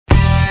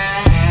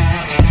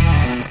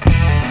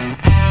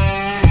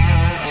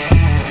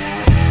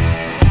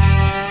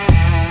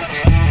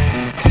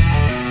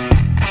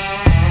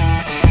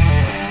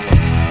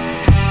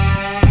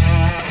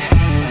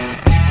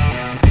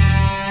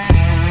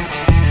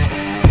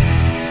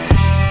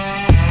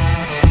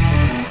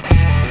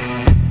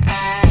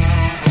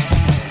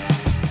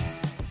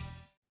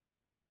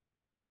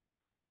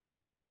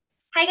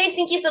guys,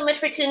 thank you so much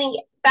for tuning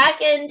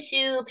back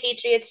into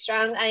Patriots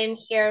Strong. I am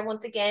here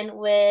once again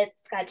with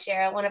Scott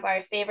Schara, one of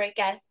our favorite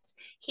guests.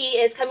 He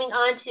is coming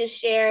on to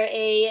share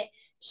a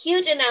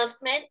huge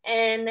announcement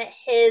and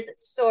his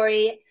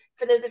story.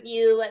 For those of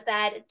you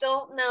that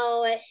don't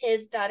know,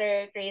 his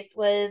daughter Grace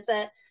was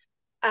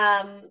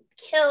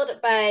killed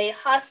by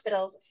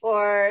hospitals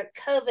for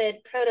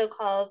COVID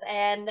protocols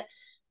and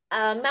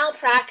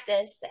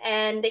malpractice,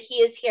 and he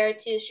is here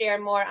to share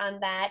more on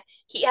that.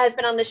 He has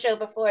been on the show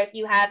before. If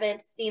you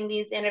haven't seen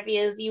these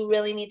interviews, you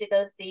really need to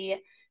go see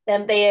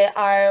them. They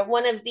are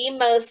one of the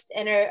most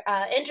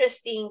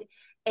interesting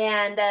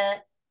and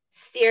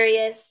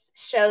serious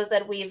shows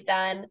that we've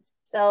done.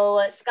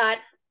 So, Scott,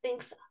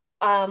 thanks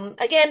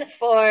again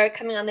for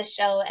coming on the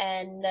show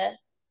and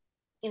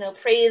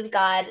praise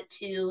God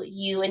to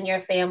you and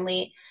your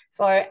family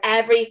for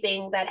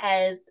everything that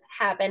has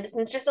happened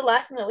since just the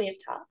last time that we have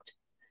talked.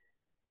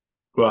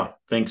 Well,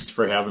 thanks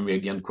for having me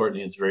again,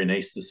 Courtney. It's very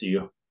nice to see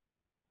you.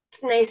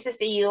 It's nice to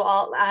see you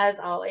all as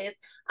always.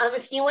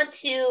 If you want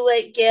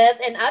to give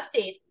an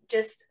update,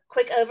 just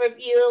quick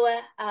overview.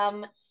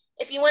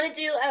 If you want to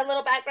do a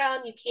little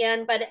background, you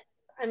can, but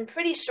I'm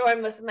pretty sure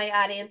most of my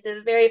audience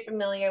is very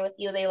familiar with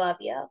you. They love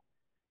you.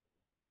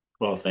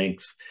 Well,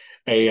 thanks.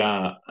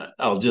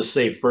 I'll just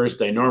say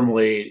first, I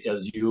normally,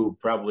 as you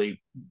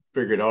probably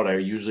figured out, I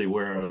usually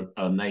wear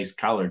a nice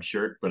collared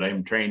shirt, but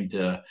I'm trying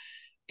to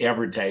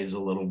advertise a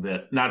little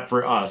bit, not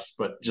for us,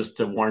 but just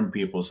to warn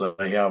people. So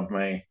I have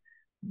my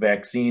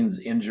vaccines,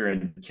 injure,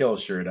 and kill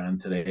shirt on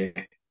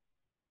today.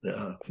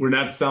 We're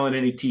not selling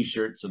any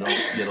T-shirts, so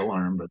don't get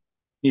alarmed. But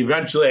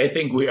eventually, I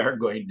think we are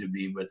going to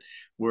be. But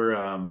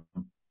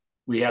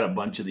we had a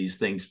bunch of these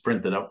things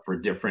printed up for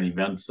different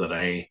events that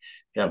I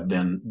have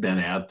been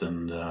at,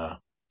 and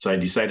so I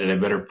decided I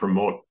better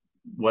promote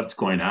what's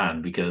going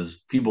on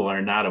because people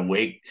are not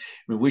awake.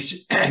 I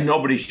mean,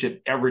 nobody should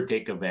ever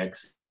take a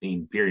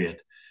vaccine,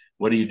 period.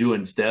 What do you do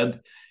instead?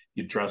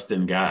 You trust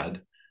in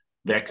God.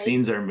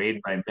 Vaccines are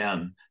made by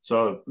men.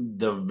 So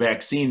the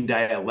vaccine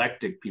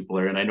dialectic people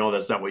are, and I know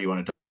that's not what you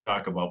want to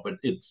talk about, but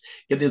it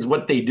is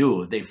what they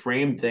do. They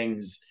frame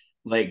things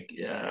like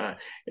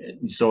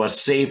so a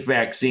safe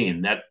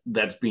vaccine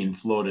that's being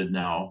floated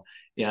now.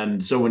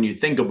 And so when you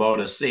think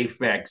about a safe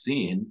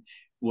vaccine,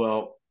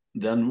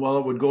 then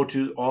it would go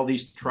to all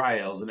these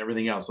trials and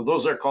everything else. So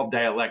those are called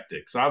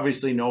dialectics.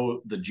 Obviously,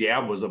 no, the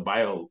jab was a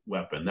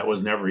bioweapon. That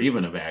was never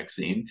even a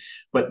vaccine,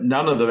 but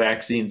none of the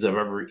vaccines have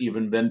ever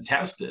even been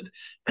tested.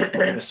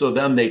 So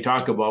then they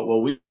talk about,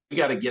 well, we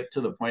got to get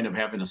to the point of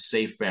having a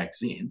safe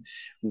vaccine,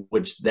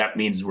 which that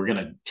means we're going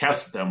to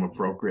test them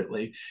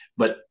appropriately.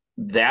 But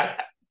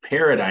that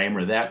paradigm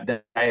or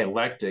that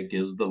dialectic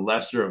is the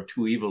lesser of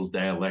two evils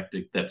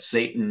dialectic that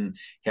Satan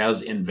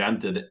has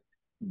invented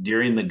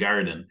during the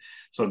garden.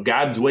 So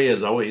God's way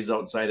is always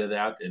outside of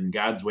that, and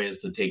God's way is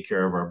to take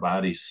care of our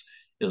bodies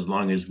as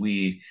long as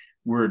we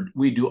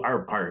do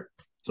our part.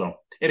 So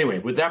anyway,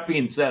 with that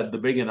being said, the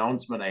big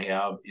announcement I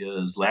have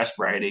is last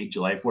Friday,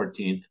 July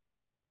 14th,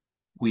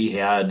 we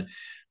had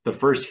the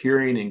first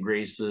hearing in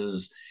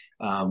Grace's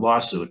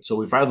lawsuit. So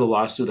we filed the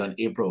lawsuit on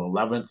April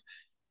 11th.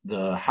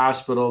 The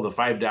hospital, the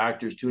 5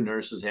 doctors, 2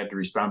 nurses had to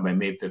respond by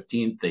May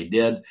 15th. They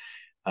did.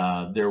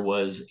 There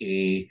was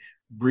a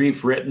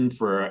brief written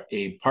for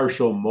a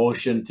partial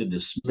motion to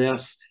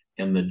dismiss,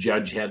 and the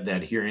judge had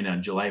that hearing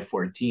on July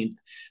 14th.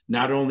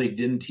 Not only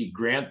didn't he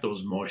grant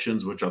those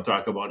motions, which I'll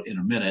talk about in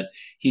a minute,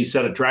 he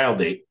set a trial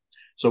date.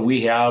 So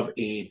we have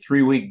a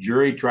 3-week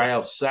jury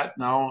trial set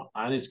now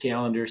on his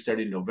calendar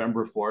starting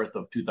November 4th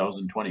of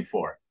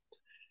 2024.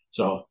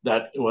 So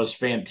that was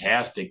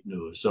fantastic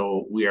news.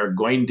 So we are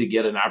going to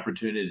get an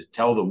opportunity to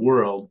tell the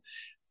world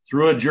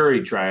through a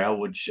jury trial,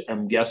 which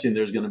I'm guessing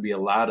there's going to be a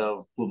lot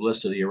of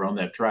publicity around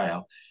that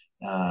trial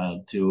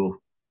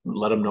to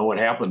let them know what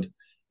happened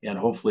and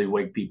hopefully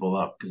wake people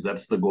up, because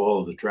that's the goal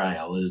of the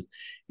trial.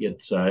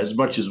 It's as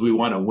much as we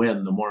want to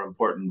win, the more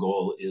important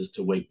goal is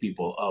to wake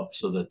people up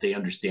so that they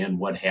understand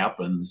what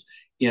happens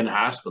in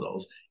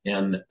hospitals.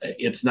 And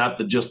it's not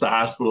just the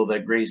hospital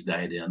that Grace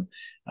died in.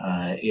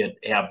 It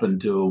happened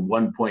to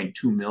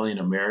 1.2 million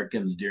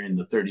Americans during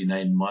the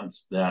 39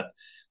 months that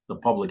the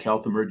public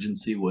health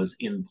emergency was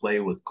in play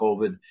with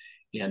COVID,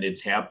 and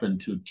it's happened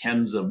to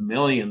tens of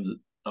millions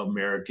of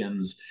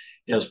Americans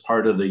as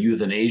part of the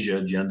euthanasia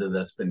agenda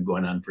that's been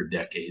going on for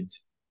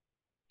decades.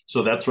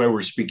 So that's why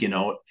we're speaking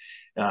out.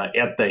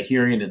 At the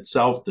hearing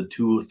itself, the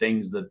 2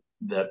 things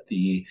that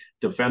the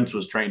defense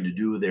was trying to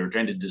do, they were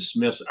trying to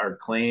dismiss our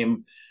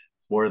claim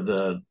for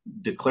the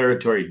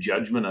declaratory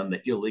judgment on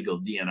the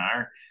illegal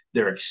DNR.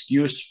 Their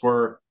excuse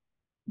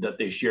that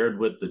they shared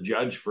with the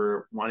judge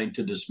for wanting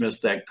to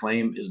dismiss that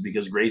claim is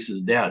because Grace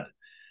is dead.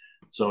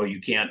 So you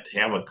can't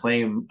have a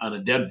claim on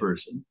a dead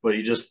person, but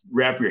you just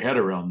wrap your head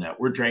around that.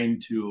 We're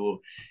trying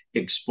to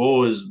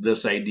expose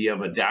this idea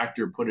of a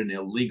doctor put an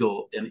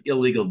illegal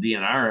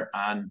DNR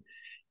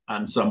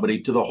on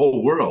somebody to the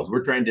whole world.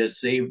 We're trying to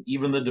save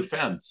even the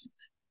defense.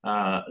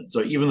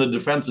 So even the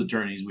defense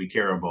attorneys we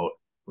care about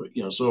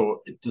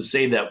So to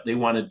say that they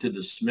wanted to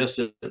dismiss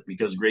it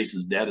because Grace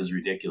is dead is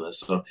ridiculous.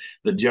 So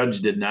the judge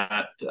did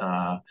not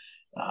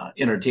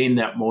entertain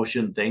that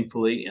motion,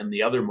 thankfully. And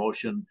the other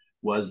motion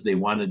was they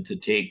wanted to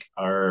take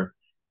our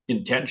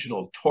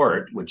intentional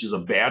tort, which is a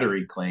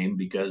battery claim,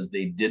 because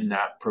they did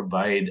not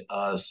provide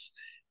us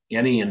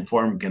any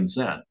informed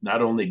consent.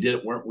 Not only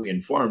weren't we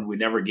informed, we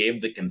never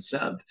gave the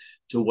consent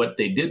to what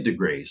they did to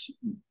Grace,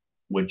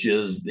 which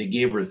is they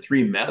gave her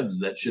 3 meds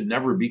that should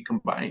never be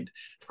combined: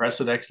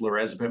 Precedex,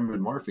 lorazepam,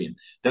 and morphine.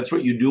 That's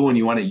what you do when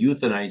you want to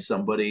euthanize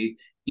somebody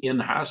in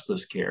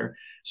hospice care.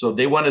 So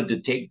they wanted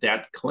to take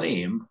that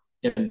claim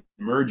and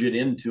merge it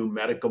into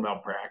medical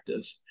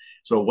malpractice.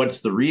 So what's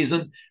the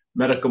reason?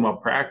 Medical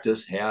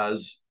malpractice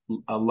has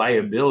a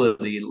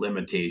liability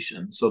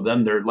limitation. So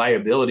then their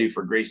liability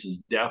for Grace's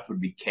death would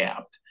be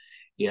capped.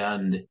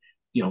 And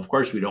of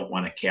course, we don't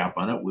want a cap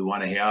on it. We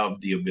want to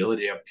have the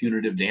ability to have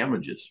punitive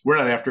damages. We're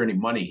not after any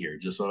money here,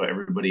 just so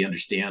everybody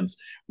understands.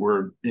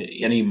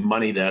 Any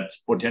money that's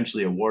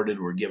potentially awarded,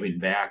 we're giving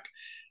back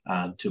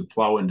to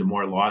plow into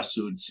more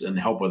lawsuits and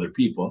help other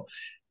people.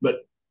 But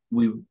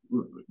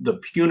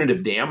the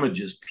punitive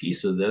damages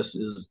piece of this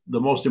is the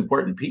most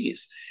important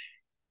piece.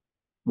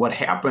 What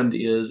happened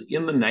is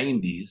in the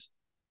 90s,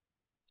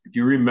 do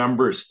you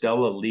remember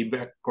Stella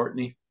Liebeck,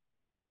 Courtney?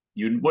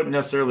 You wouldn't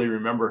necessarily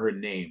remember her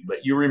name, but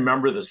you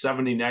remember the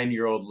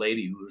 79-year-old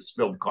lady who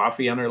spilled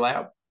coffee on her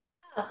lap?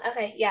 Oh,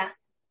 okay. Yeah.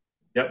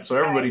 Yep. So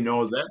All right. everybody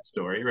knows that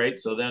story, right?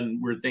 So then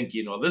we're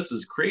thinking, this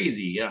is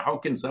crazy. How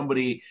can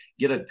somebody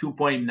get a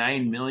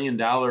 $2.9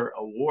 million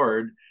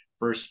award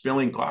for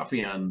spilling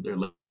coffee on their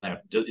lap?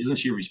 Isn't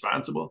she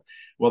responsible?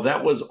 Well,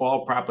 that was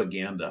all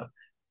propaganda.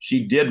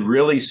 She did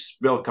really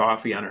spill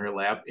coffee on her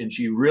lap, and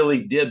she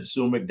really did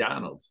sue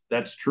McDonald's.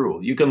 That's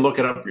true. You can look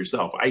it up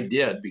yourself. I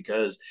did,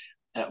 because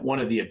one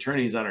of the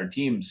attorneys on our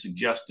team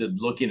suggested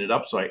looking it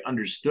up, so I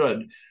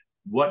understood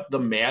what the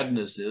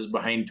madness is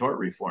behind tort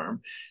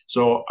reform.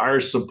 So our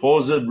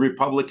supposed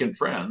Republican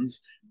friends,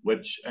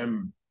 which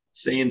I'm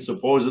saying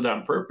supposed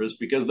on purpose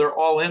because they're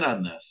all in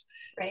on this.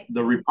 Right.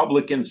 The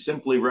Republicans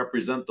simply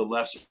represent the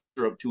lesser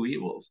of two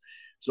evils.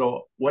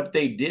 So what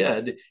they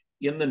did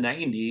in the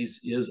 90s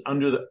is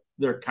under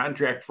their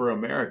Contract for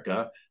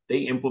America, they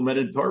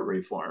implemented tort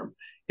reform.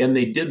 And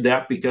they did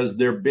that because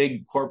their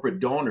big corporate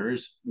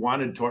donors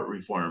wanted tort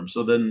reform.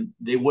 So then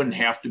they wouldn't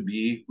have to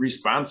be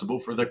responsible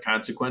for the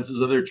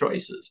consequences of their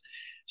choices.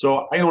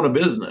 So I own a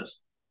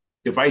business.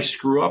 If I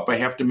screw up, I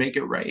have to make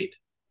it right.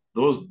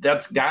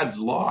 That's God's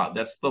law.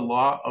 That's the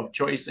law of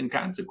choice and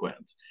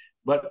consequence.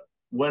 But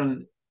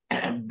when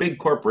big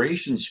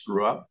corporations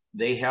screw up,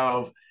 they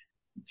have,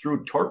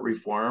 through tort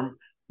reform,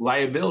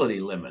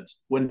 liability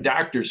limits. When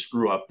doctors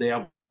screw up, they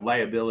have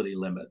liability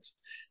limits.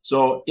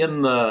 So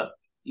in the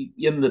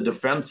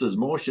defense's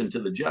motion to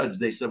the judge,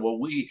 they said, well,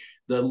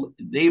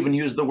 they even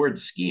used the word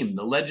scheme.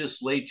 The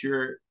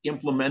legislature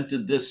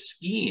implemented this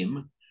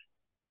scheme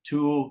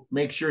to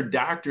make sure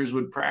doctors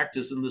would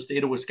practice in the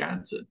state of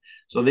Wisconsin.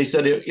 So they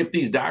said, if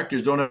these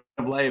doctors don't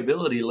have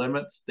liability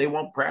limits, they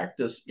won't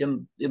practice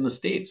in the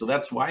state. So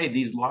that's why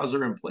these laws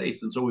are in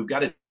place. And so we've got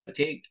to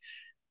take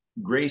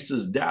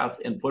Grace's death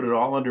and put it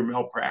all under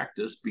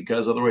malpractice,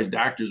 because otherwise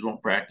doctors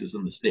won't practice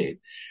in the state.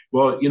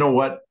 Well, you know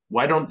what?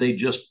 Why don't they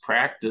just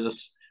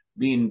practice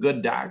being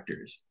good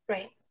doctors?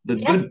 Right. The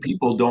good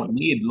people don't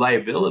need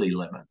liability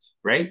limits,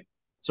 right?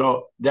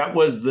 So that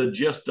was the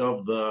gist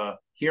of the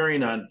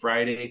hearing on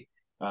Friday.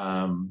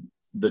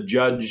 The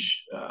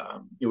judge,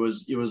 it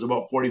was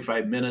about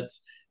 45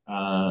 minutes.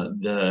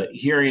 The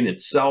hearing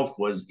itself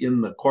was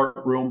in the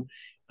courtroom.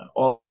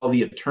 All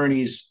the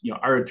attorneys,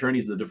 our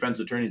attorneys, the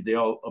defense attorneys, they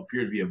all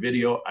appeared via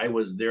video. I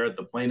was there at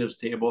the plaintiff's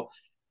table.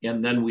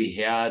 And then we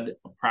had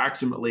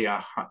approximately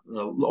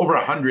over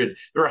 100,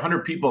 there were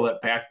 100 people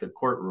that packed the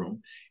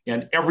courtroom,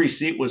 and every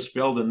seat was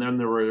filled. And then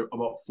there were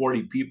about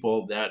 40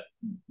 people that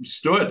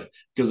stood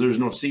because there's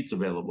no seats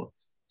available.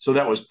 So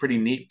that was pretty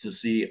neat to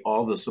see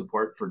all the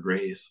support for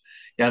Grace.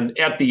 And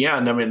at the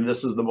end, I mean,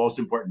 this is the most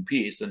important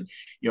piece. And,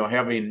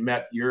 having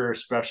met your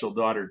special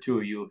daughter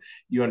too,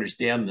 you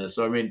understand this.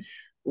 So, I mean,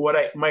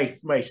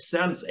 my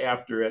sense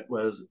after it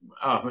was,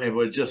 it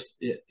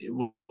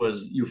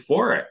was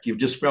euphoric. You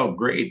just felt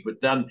great.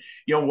 But then,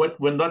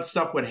 when that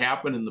stuff would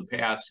happen in the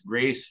past,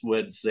 Grace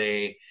would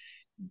say,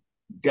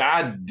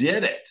 God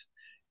did it.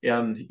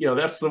 And,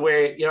 that's the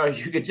way,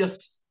 you could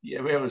just,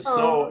 it was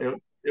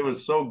it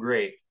was so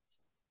great.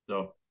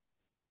 So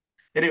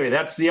anyway,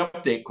 that's the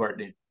update,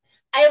 Courtney.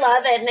 I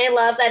love it. And I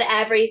love that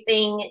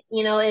everything,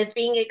 is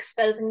being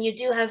exposed, and you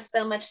do have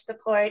so much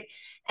support.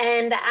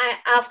 And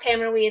off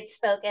camera, we had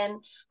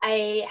spoken.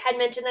 I had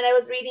mentioned that I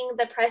was reading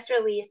the press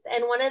release.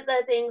 And one of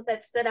the things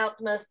that stood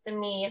out most to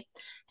me,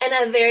 and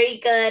a very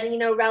good,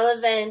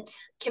 relevant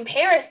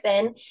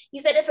comparison, you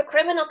said if a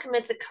criminal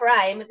commits a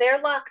crime,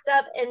 they're locked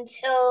up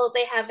until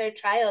they have their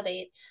trial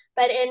date.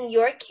 But in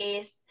your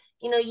case,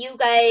 you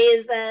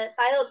guys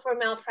filed for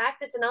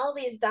malpractice, and all of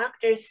these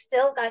doctors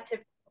still got to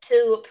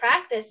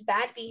practice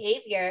bad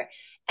behavior.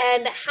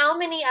 And how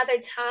many other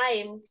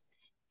times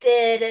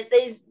did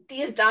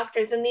these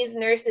doctors and these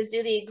nurses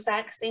do the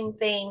exact same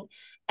thing.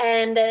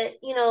 And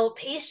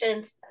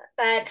patients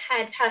that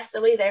had passed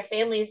away, their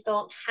families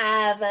don't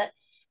have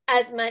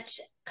as much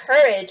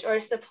courage or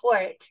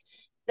support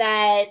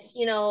that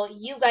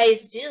you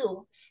guys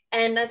do.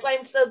 And that's why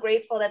I'm so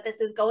grateful that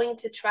this is going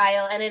to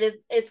trial, and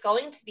it's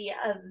going to be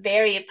a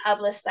very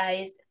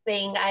publicized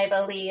thing, I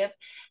believe.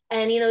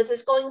 And it's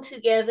just going to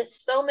give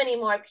so many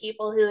more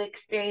people who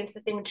experience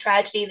the same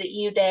tragedy that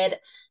you did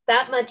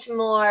that much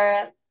more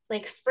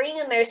like spring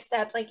in their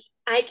step, like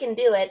I can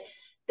do it.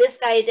 This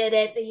guy did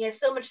it. He has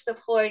so much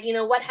support.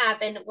 What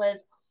happened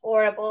was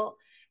horrible,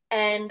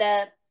 and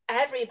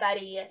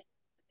everybody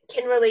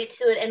can relate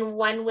to it in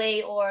one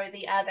way or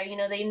the other.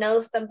 They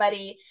know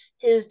somebody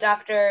whose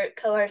doctor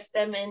coerced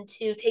them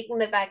into taking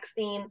the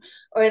vaccine,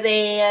 or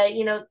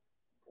they,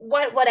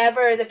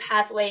 whatever the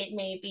pathway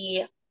may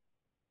be.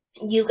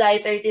 You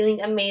guys are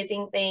doing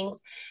amazing things,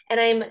 and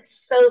I'm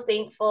so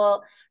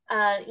thankful.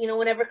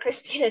 Whenever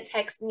Christina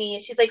texts me,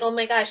 she's like, "Oh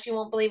my gosh, you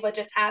won't believe what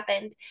just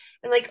happened."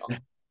 I'm like,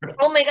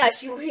 "Oh my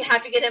gosh, we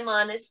have to get him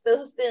on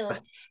so soon."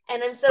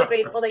 And I'm so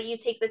grateful that you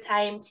take the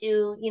time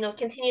to,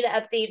 continue to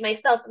update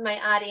myself and my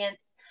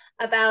audience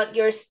about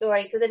your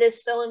story, because it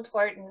is so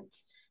important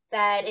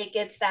that it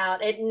gets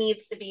out. It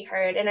needs to be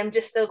heard, and I'm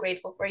just so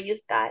grateful for you,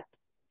 Scott.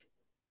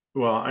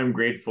 Well, I'm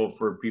grateful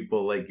for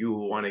people like you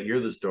who want to hear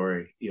the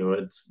story.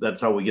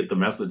 That's how we get the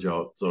message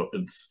out. So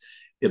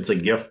it's a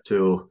gift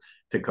to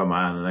come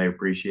on, and I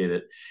appreciate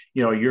it.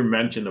 You're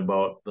mentioned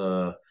about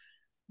the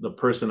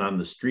person on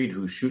the street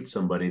who shoots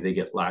somebody, they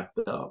get locked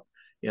up,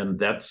 and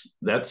that's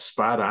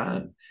spot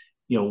on.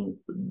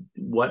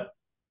 What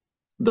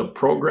the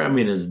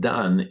programming has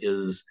done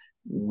is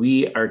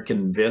we are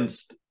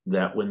convinced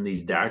that when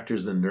these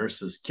doctors and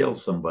nurses kill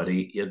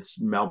somebody,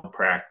 it's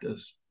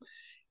malpractice.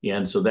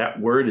 And so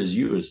that word is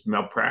used.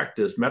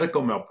 Malpractice,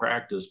 medical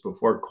malpractice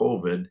before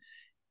COVID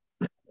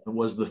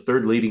was the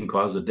third leading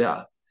cause of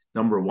death.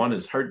 Number one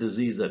is heart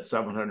disease at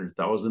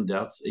 700,000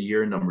 deaths a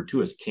year. Number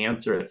two is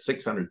cancer at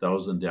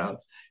 600,000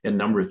 deaths. And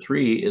number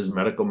three is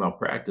medical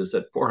malpractice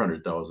at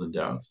 400,000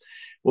 deaths.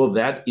 Well,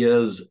 that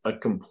is a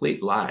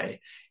complete lie.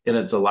 And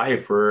it's a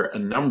lie for a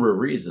number of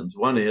reasons.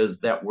 One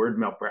is that word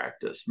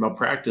malpractice.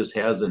 Malpractice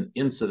has an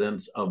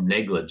incidence of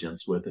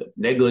negligence with it.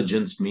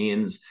 Negligence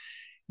means,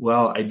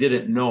 well, I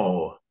didn't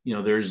know,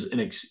 there's an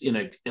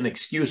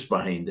excuse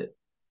behind it.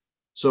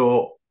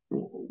 So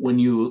when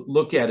you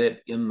look at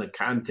it in the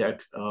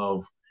context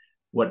of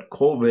what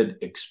COVID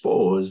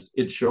exposed,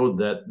 it showed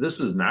that this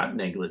is not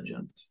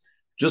negligence.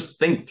 Just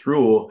think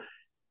through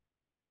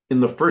in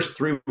the first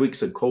 3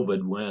 weeks of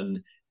COVID,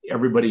 when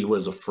everybody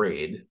was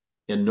afraid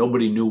and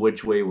nobody knew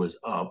which way was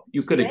up,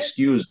 you could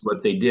excuse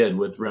what they did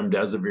with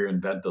remdesivir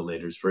and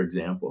ventilators, for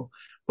example.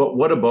 But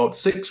what about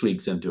 6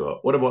 weeks into it?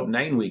 What about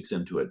 9 weeks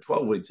into it,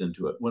 12 weeks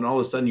into it, when all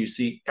of a sudden you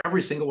see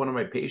every single one of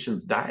my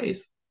patients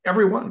dies,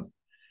 every one?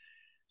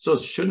 So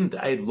shouldn't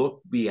I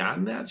look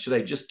beyond that? Should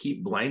I just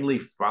keep blindly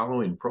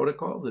following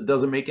protocols? It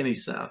doesn't make any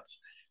sense.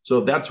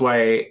 So that's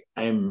why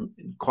I'm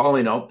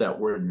calling out that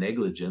word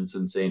negligence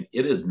and saying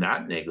it is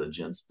not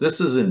negligence. This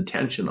is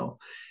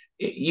intentional.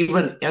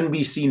 Even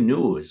NBC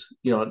News,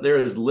 they're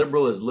as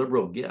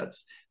liberal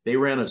gets. They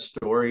ran a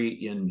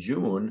story in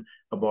June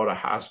about a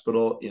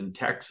hospital in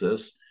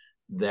Texas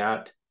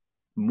that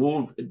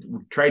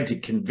tried to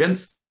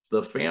convince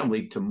the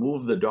family to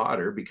move the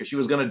daughter because she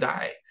was going to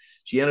die.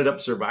 She ended up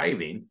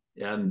surviving,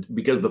 and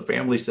because the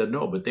family said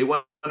no, but they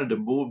wanted to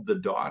move the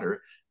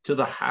daughter to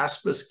the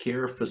hospice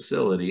care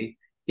facility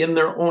in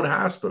their own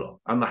hospital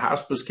on the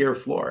hospice care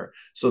floor.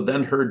 So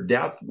then her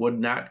death would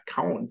not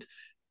count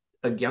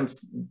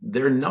against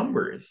their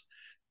numbers.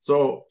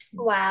 So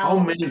how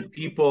many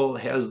people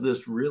has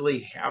this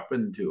really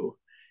happened to?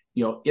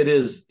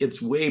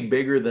 It's way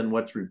bigger than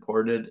what's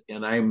reported.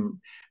 And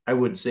I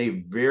would say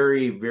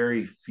very,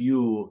 very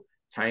few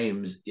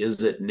times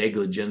is it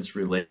negligence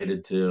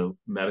related to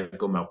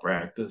medical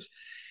malpractice.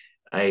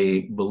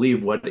 I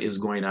believe what is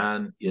going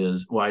on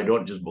is, well, I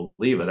don't just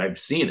believe it, I've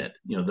seen it.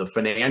 The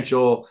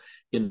financial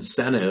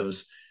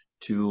incentives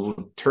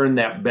to turn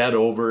that bed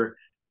over,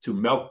 to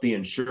milk the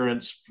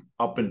insurance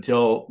up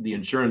until the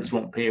insurance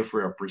won't pay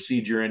for a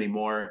procedure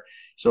anymore.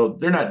 So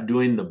they're not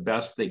doing the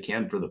best they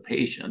can for the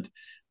patient.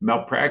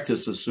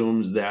 Malpractice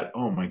assumes that,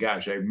 oh my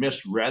gosh, I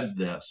misread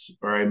this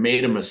or I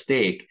made a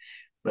mistake.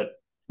 But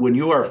when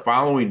you are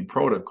following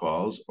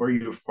protocols or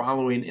you're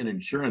following an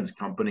insurance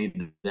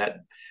company that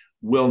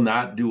will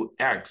not do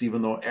X,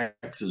 even though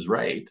X is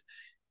right,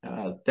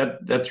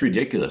 that's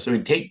ridiculous. I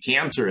mean, take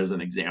cancer as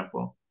an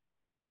example.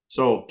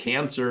 So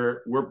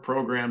cancer, we're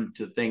programmed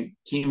to think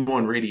chemo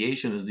and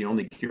radiation is the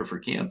only cure for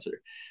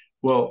cancer.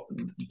 Well,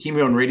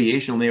 chemo and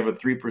radiation only have a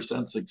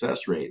 3%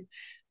 success rate.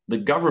 The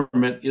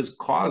government is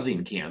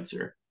causing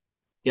cancer.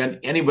 And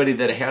anybody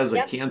that has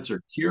a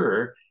cancer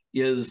cure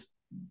is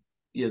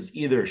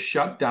either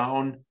shut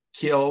down,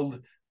 killed,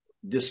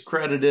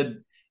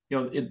 discredited.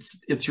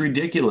 It's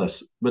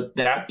ridiculous. But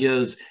that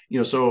is,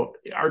 so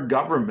our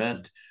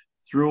government,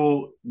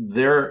 through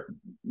their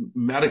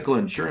medical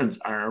insurance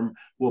arm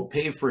will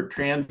pay for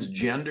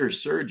transgender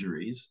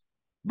surgeries,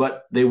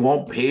 but they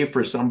won't pay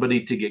for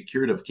somebody to get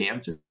cured of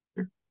cancer.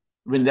 I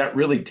mean, that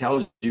really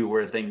tells you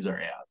where things are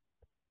at.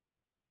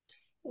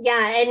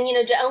 Yeah, and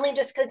only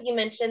just because you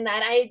mentioned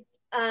that, I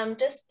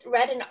just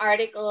read an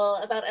article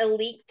about a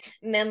leaked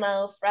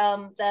memo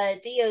from the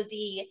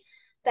DoD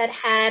that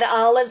had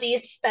all of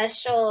these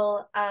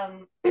special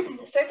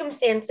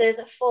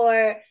circumstances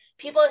for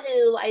people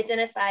who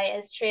identify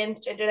as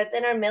transgender that's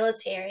in our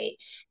military.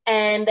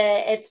 And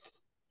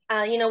it's,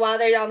 while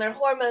they're on their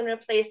hormone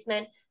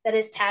replacement that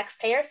is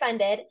taxpayer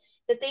funded,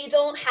 that they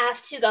don't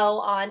have to go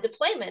on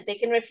deployment. They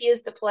can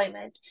refuse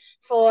deployment.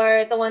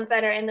 For the ones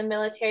that are in the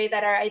military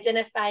that are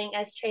identifying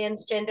as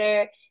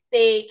transgender,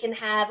 they can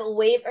have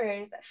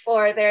waivers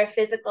for their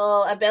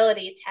physical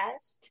ability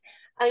test.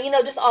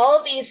 Just all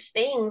of these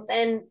things.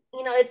 And,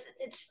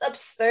 it's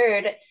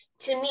absurd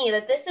to me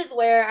that this is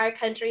where our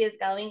country is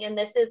going, and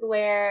this is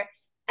where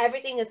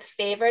everything is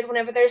favored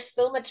whenever there's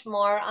so much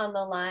more on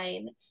the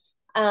line.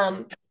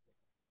 Um,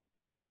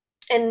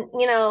 and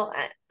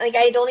like,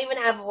 I don't even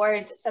have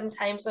words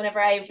sometimes whenever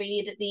I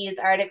read these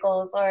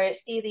articles or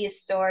see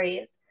these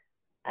stories.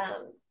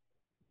 um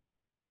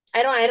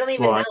I don't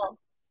even Well, know.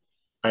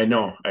 I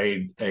know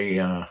I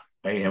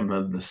am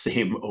of the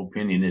same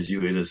opinion as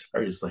you. It is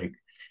hard. It's like,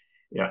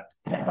 yeah,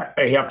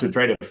 I have to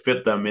try to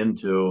fit them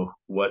into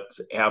what's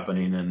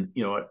happening, and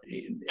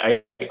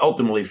I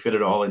ultimately fit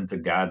it all into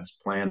God's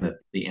plan at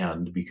the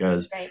end,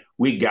 because Right.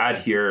 we got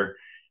here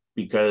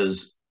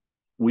because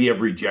we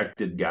have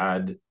rejected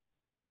God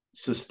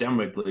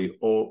systemically,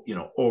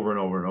 over and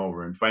over and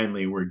over, and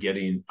finally we're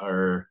getting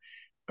our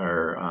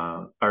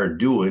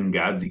due in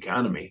God's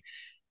economy.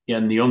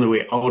 And the only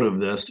way out of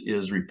this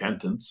is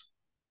repentance,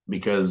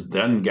 because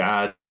then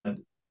God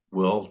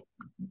will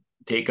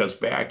take us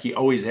back. He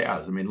always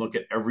has. I mean, look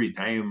at every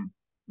time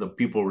the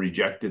people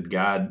rejected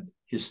God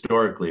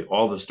historically,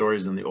 all the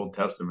stories in the Old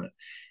Testament,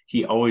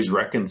 he always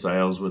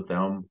reconciles with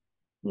them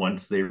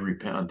once they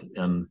repent.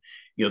 And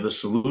the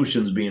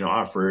solutions being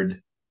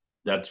offered,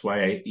 that's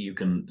why you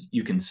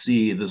can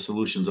see the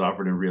solutions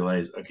offered and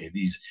realize, okay,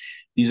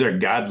 these are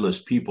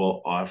godless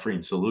people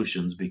offering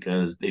solutions,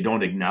 because they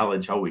don't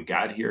acknowledge how we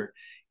got here,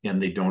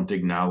 and they don't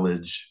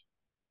acknowledge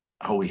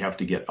how we have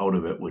to get out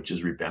of it, which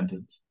is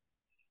repentance.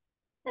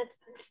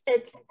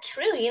 It's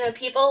true.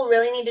 People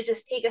really need to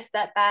just take a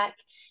step back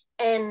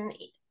and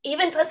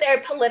even put their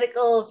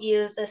political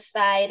views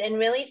aside and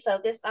really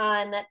focus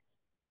on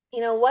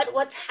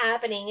what's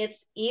happening.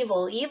 It's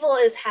evil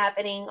is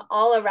happening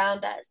all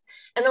around us,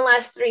 and the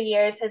last 3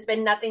 years has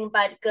been nothing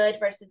but good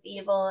versus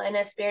evil and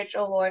a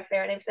spiritual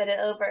warfare, and I've said it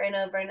over and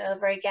over and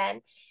over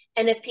again.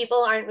 And if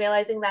people aren't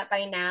realizing that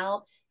by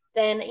now,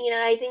 then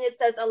I think it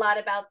says a lot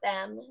about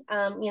them.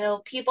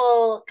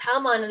 People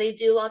come on and they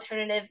do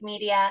alternative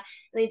media,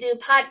 and they do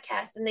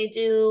podcasts, and they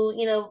do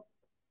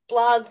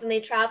blogs, and they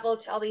travel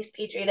to all these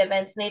patriot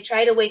events, and they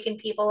try to waken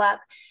people up,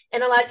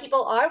 and a lot of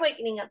people are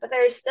waking up, but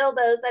there are still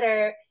those that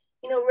are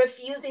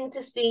refusing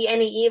to see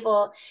any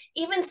evil.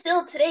 Even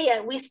still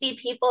today, we see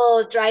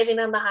people driving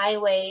on the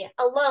highway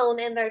alone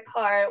in their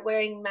car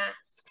wearing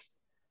masks.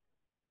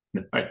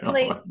 I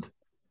Like,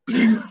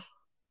 know.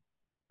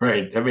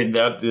 Right. I mean,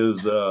 that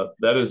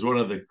is one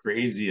of the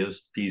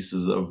craziest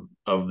pieces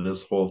of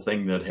this whole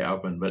thing that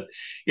happened. But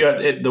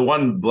yeah, the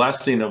one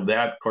blessing of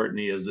that,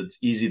 Courtney, is it's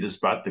easy to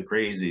spot the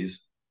crazies.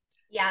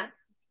 yeah,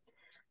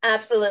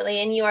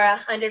 absolutely. And you are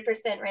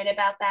 100% right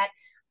about that.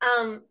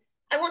 Um,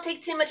 I won't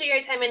take too much of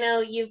your time. I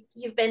know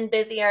you've been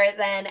busier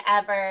than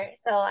ever,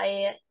 so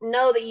I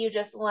know that you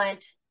just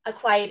want a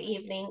quiet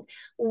evening.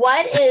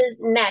 What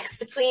is next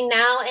between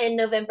now and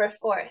November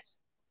 4th?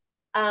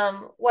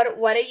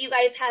 What do you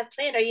guys have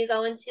planned? Are you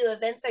going to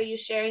events? Are you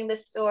sharing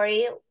this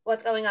story?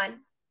 What's going on?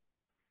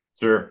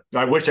 Sure.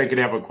 I wish I could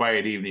have a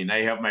quiet evening.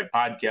 I have my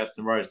podcast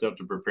tomorrow I still have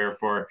to prepare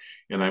for,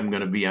 and I'm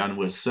going to be on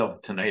with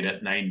Silk tonight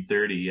at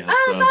 9:30. So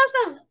Oh,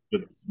 that's awesome.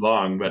 it's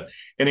long, but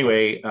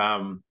anyway.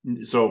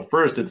 So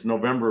first, it's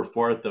November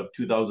 4th of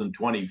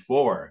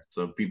 2024.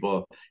 So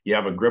people, you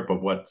have a grip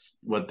of what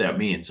that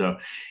means. So,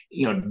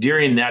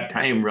 during that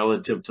time,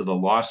 relative to the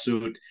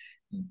lawsuit,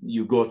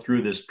 you go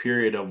through this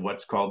period of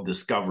what's called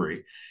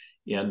discovery.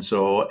 And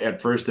so at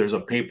first there's a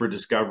paper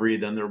discovery,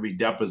 then there'll be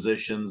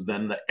depositions,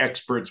 then the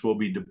experts will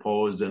be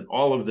deposed, and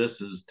all of this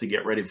is to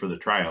get ready for the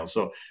trial.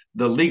 So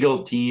the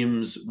legal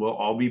teams will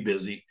all be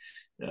busy.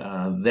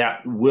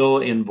 That will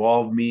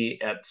involve me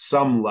at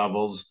some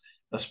levels,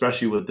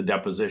 especially with the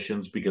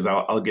depositions, because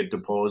I'll get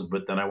deposed,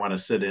 but then I want to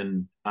sit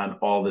in on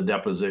all the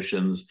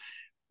depositions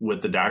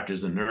with the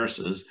doctors and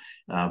nurses,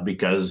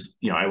 because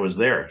I was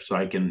there, so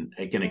I can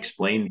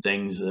explain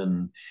things,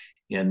 and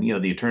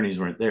the attorneys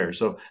weren't there,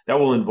 so that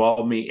will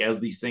involve me as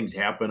these things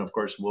happen. Of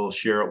course, we'll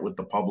share it with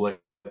the public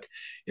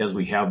as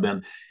we have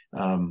been.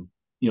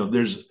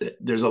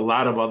 There's a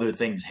lot of other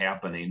things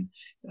happening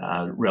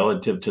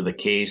relative to the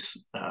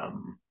case.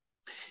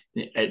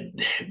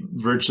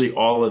 Virtually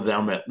all of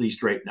them, at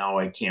least right now,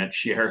 I can't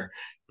share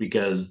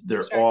because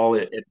they're Sure.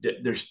 all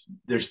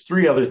there's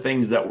three other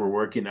things that we're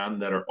working on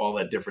that are all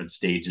at different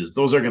stages.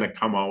 Those are going to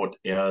come out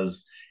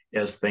as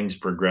things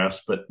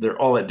progress, but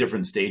they're all at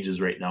different stages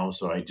right now.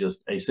 So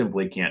I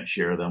simply can't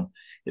share them.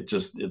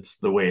 It's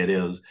the way it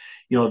is.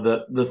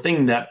 The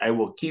thing that I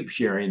will keep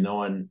sharing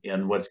though,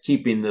 and what's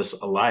keeping this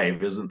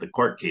alive isn't the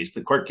court case.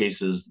 The court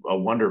case is a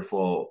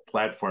wonderful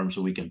platform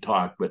so we can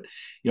talk, but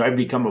I've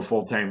become a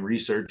full-time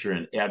researcher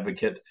and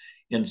advocate.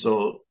 And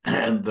so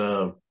and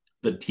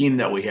the team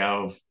that we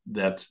have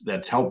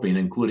that's helping,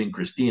 including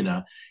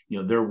Christina,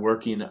 they're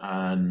working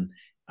on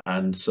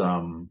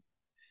some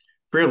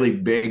fairly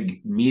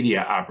big media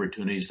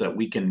opportunities that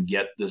we can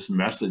get this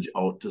message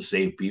out to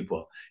save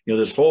people.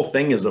 This whole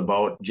thing is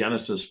about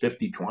Genesis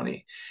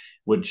 50:20,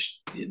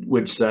 which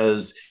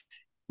says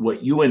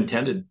what you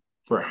intended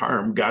for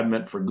harm, God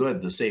meant for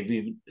good, the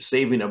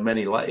saving of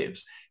many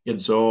lives.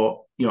 And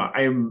so,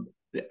 I'm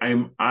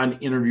on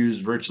interviews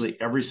virtually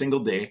every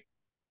single day,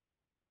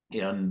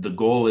 and the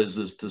goal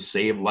is to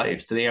save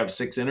lives. Today I have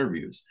 6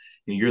 interviews.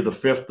 You're the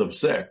fifth of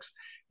 6.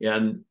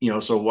 And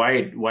so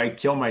why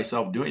kill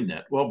myself doing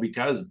that? Well,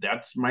 because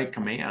that's my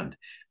command.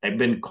 I've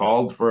been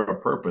called for a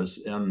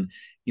purpose, and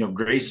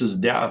Grace's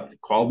death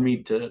called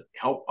me to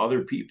help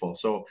other people.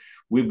 So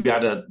we've got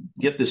to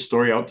get this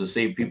story out to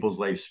save people's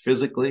lives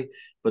physically,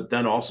 but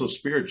then also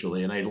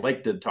spiritually. And I'd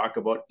like to talk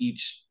about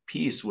each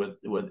piece with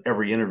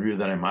every interview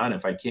that I'm on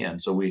if I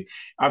can. So we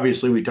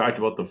talked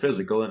about the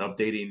physical and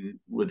updating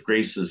with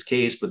Grace's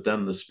case, but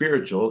then the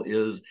spiritual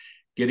is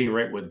getting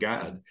right with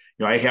God.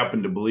 I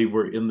happen to believe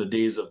we're in the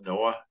days of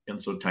Noah,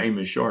 and so time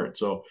is short.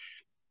 So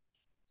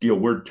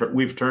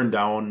we've turned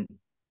down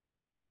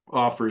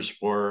offers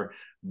for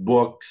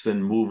books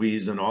and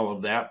movies and all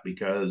of that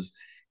because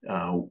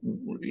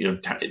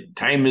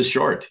time is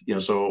short.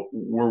 So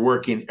we're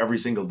working every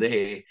single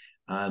day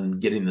on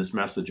getting this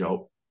message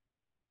out.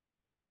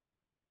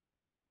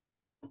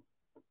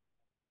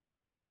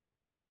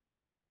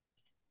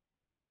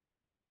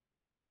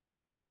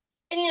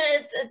 And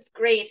it's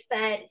great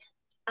that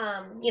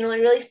it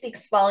really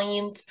speaks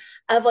volumes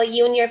of what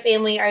you and your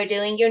family are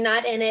doing. You're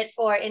not in it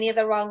for any of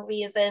the wrong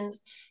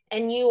reasons,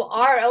 and you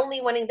are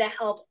only wanting to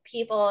help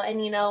people. And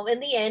in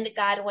the end,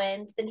 God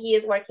wins, and He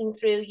is working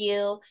through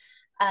you.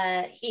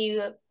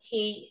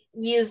 He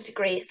used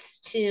grace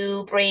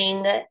to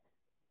bring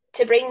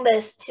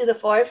this to the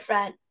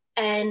forefront,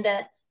 and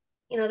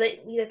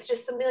that's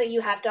just something that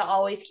you have to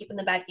always keep in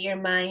the back of your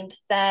mind,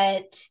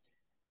 that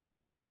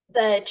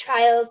the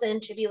trials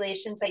and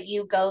tribulations that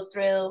you go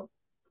through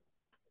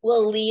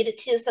will lead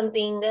to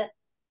something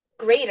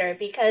greater,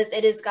 because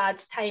it is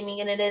God's timing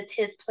and it is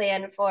His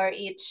plan for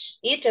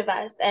each of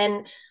us.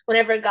 And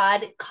whenever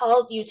God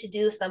calls you to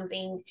do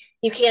something,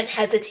 you can't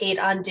hesitate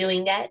on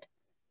doing it.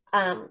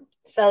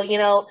 So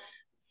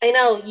I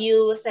know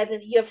you said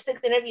that you have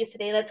 6 interviews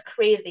today. That's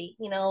crazy.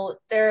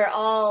 They're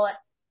all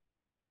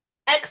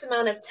X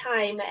amount of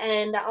time,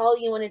 and all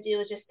you want to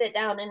do is just sit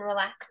down and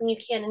relax, and you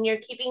can, and you're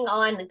keeping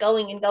on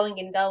going and going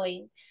and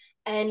going,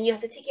 and you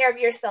have to take care of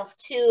yourself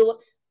too.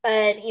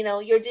 But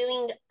you're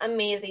doing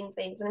amazing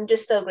things, and I'm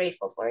just so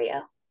grateful for you.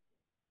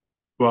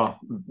 Well,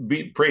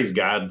 praise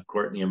God,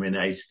 Courtney. I mean,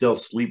 I still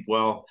sleep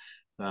well.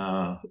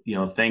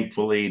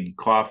 Thankfully,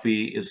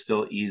 coffee is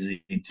still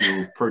easy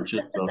to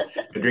purchase. So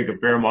I drink a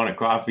fair amount of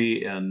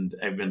coffee, and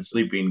I've been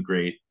sleeping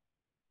great.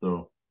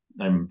 So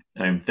I'm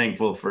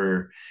thankful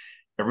for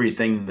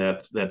everything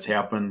that's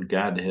happened.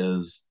 God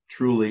has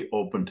truly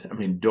opened, I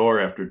mean,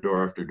 door after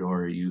door after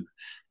door. It's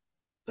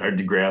hard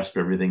to grasp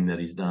everything that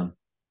He's done.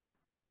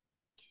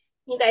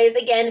 You guys,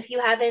 again, if you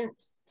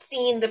haven't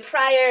seen the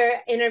prior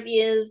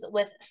interviews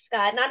with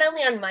Scott, not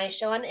only on my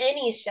show, on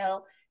any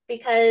show,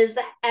 because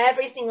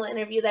every single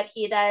interview that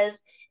he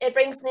does, it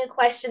brings new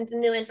questions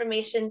and new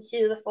information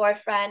to the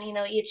forefront.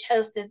 Each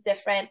host is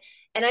different.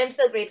 And I'm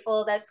so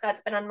grateful that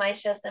Scott's been on my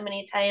show so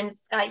many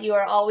times. Scott, you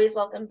are always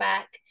welcome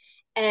back.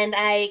 And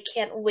I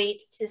can't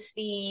wait to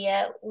see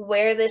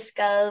where this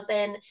goes,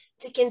 and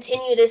to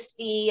continue to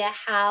see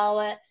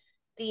how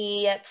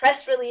the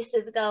press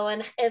releases go,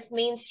 and if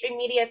mainstream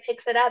media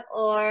picks it up,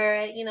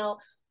 or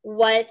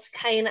what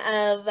kind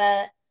of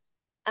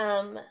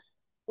um,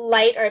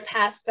 light or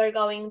path they're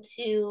going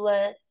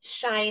to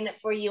shine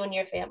for you and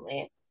your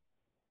family.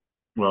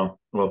 Well,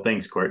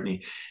 thanks,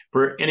 Courtney.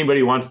 For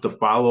anybody who wants to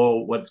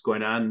follow what's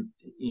going on,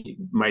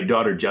 my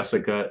daughter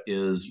Jessica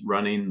is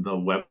running the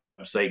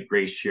website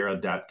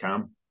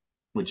graceschara.com,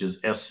 which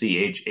is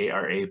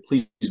SCHARA.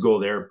 Please go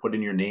there, put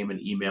in your name and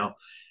email,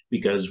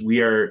 because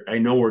I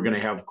know we're going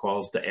to have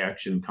calls to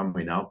action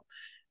coming up.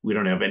 We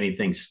don't have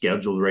anything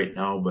scheduled right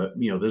now, but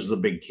this is a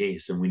big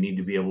case and we need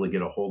to be able to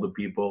get a hold of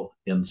people.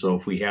 And so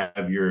if we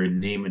have your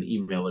name and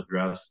email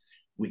address,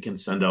 we can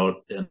send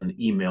out an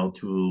email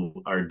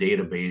to our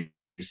database.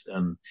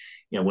 And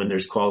when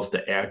there's calls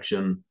to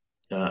action,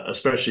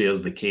 especially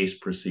as the case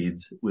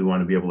proceeds, we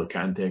want to be able to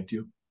contact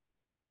you.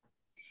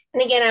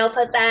 And again, I'll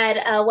put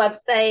that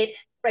website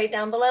right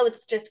down below.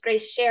 It's just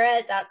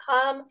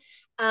graceschara.com.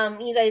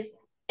 You guys,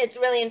 it's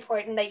really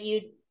important that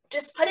you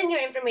just put in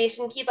your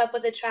information, keep up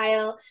with the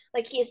trial.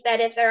 Like he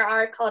said, if there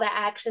are call to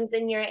actions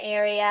in your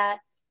area,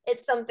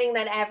 it's something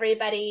that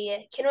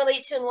everybody can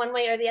relate to in one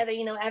way or the other.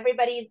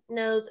 Everybody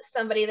knows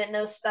somebody that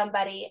knows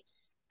somebody.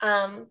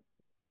 Um,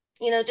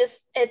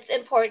 just it's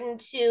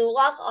important to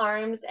lock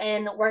arms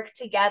and work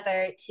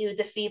together to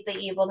defeat the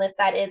evilness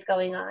that is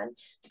going on.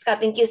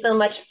 Scott, thank you so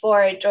much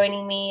for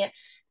joining me,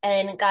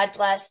 and God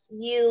bless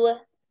you.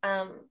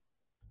 Um,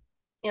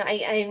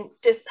 I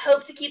just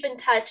hope to keep in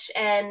touch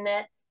and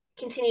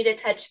continue to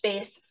touch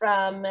base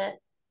from,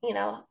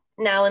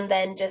 now and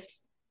then,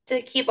 just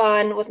to keep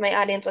on with my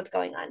audience what's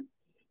going on.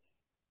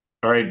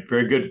 All right.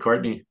 Very good,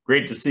 Courtney.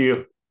 Great to see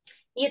you.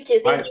 You too.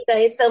 Thank Bye. you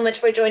guys so much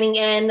for joining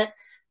in.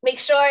 Make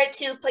sure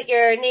to put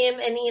your name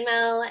and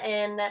email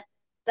in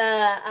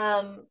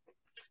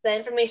the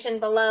information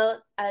below,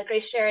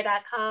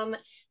 graceschara.com,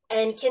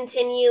 and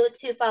continue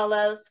to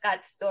follow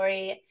Scott's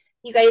story.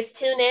 You guys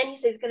tune in. He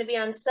says he's going to be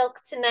on Silk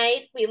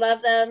tonight. We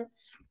love them.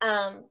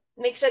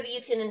 Make sure that you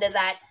tune into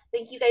that.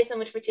 Thank you guys so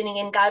much for tuning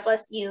in. God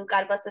bless you.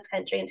 God bless this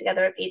country. And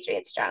together we're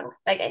Patriots strong.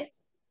 Bye, guys.